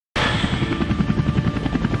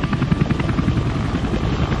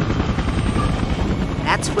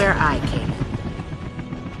That's where I came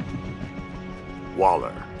in.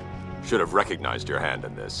 Waller. Should have recognized your hand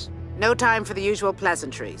in this. No time for the usual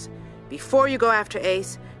pleasantries. Before you go after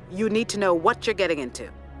Ace, you need to know what you're getting into.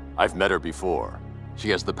 I've met her before.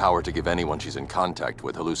 She has the power to give anyone she's in contact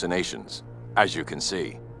with hallucinations, as you can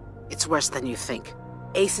see. It's worse than you think.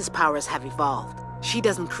 Ace's powers have evolved. She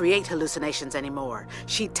doesn't create hallucinations anymore.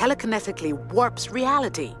 She telekinetically warps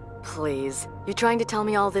reality. Please, you trying to tell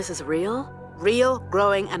me all this is real? Real,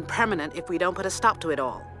 growing, and permanent if we don't put a stop to it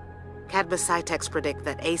all. Cadmus Cytex predict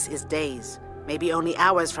that Ace is days, maybe only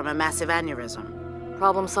hours from a massive aneurysm.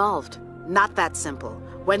 Problem solved. Not that simple.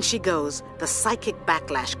 When she goes, the psychic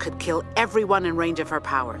backlash could kill everyone in range of her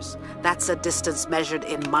powers. That's a distance measured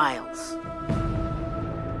in miles.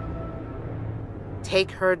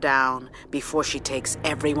 Take her down before she takes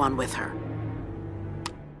everyone with her.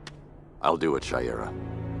 I'll do it, Shayera.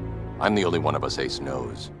 I'm the only one of us Ace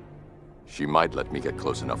knows. She might let me get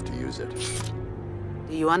close enough to use it.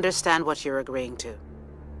 Do you understand what you're agreeing to?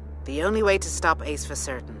 The only way to stop Ace for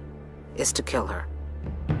certain is to kill her.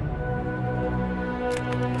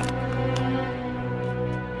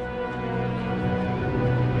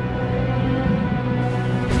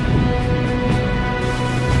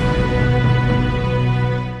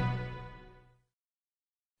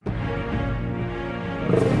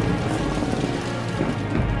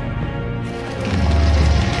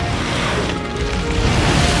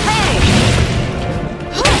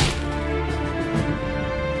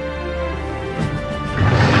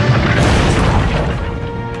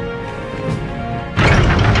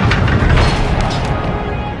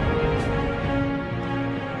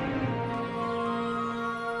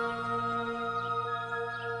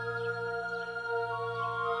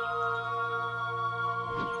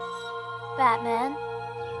 Batman,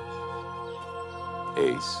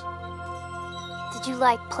 Ace. did you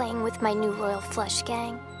like playing with my new Royal Flush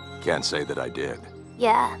gang? Can't say that I did.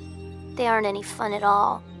 Yeah, they aren't any fun at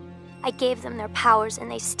all. I gave them their powers and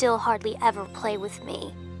they still hardly ever play with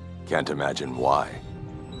me. Can't imagine why.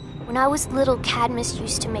 When I was little, Cadmus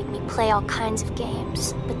used to make me play all kinds of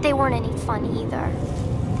games, but they weren't any fun either.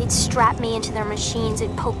 They'd strap me into their machines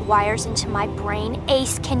and poke wires into my brain.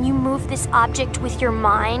 Ace, can you move this object with your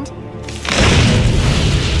mind?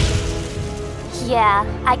 Yeah,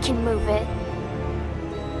 I can move it.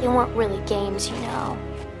 They weren't really games, you know.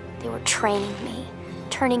 They were training me,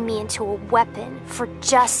 turning me into a weapon for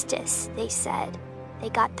justice, they said. They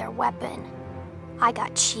got their weapon. I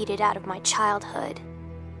got cheated out of my childhood.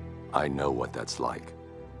 I know what that's like.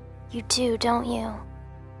 You do, don't you?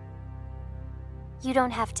 You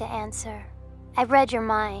don't have to answer. I read your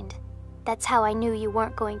mind. That's how I knew you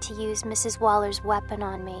weren't going to use Mrs. Waller's weapon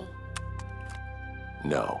on me.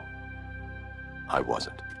 No. I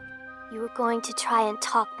wasn't. You were going to try and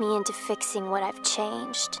talk me into fixing what I've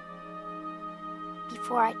changed.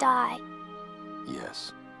 Before I die.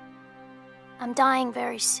 Yes. I'm dying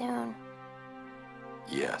very soon.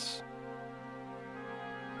 Yes.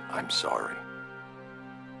 I'm sorry.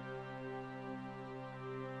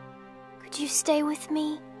 Could you stay with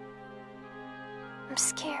me? I'm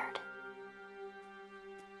scared.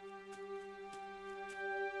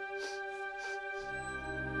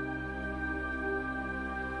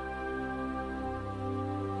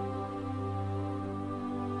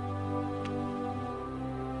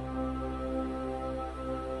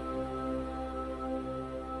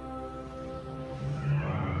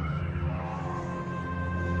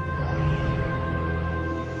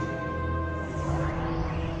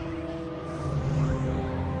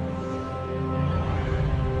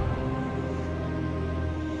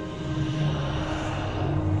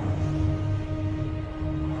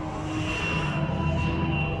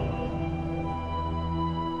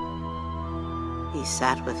 He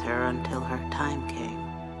sat with her until her time came.